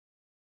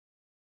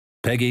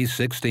Peggy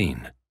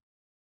 16.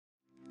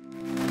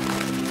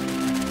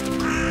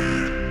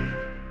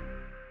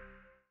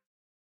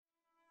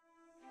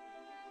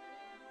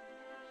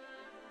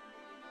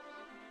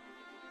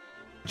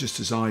 Just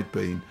as I'd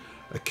been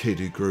a kid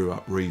who grew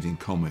up reading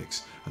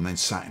comics and then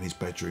sat in his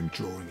bedroom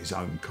drawing his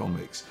own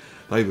comics,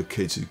 they were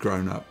kids who'd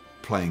grown up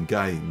playing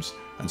games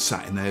and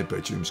sat in their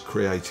bedrooms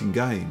creating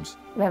games.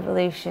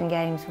 Revolution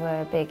games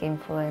were a big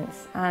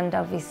influence, and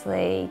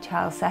obviously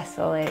Charles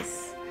Cecil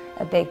is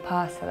a big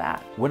part of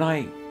that. When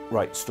I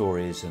write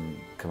stories and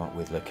come up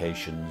with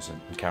locations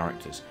and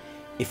characters,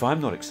 if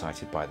I'm not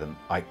excited by them,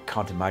 I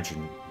can't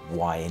imagine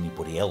why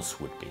anybody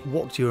else would be.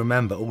 What do you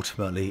remember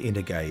ultimately in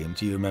a game?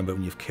 Do you remember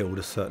when you've killed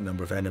a certain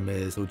number of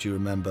enemies, or do you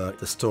remember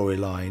the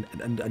storyline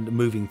and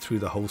moving through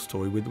the whole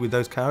story with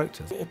those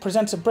characters? It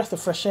presents a breath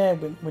of fresh air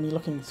when you're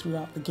looking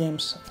throughout the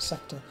games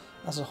sector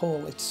as a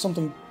whole. It's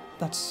something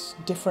that's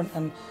different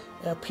and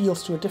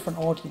appeals to a different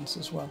audience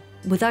as well.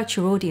 Without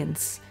your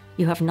audience,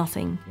 you have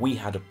nothing. We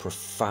had a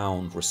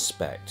profound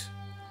respect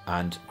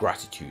and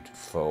gratitude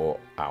for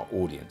our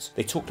audience.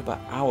 They talked about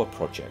our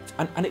project,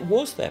 and it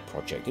was their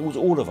project. It was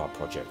all of our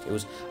project. It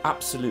was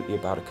absolutely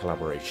about a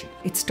collaboration.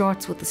 It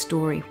starts with the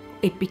story.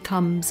 It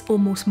becomes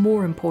almost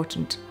more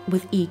important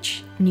with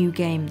each new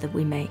game that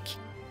we make.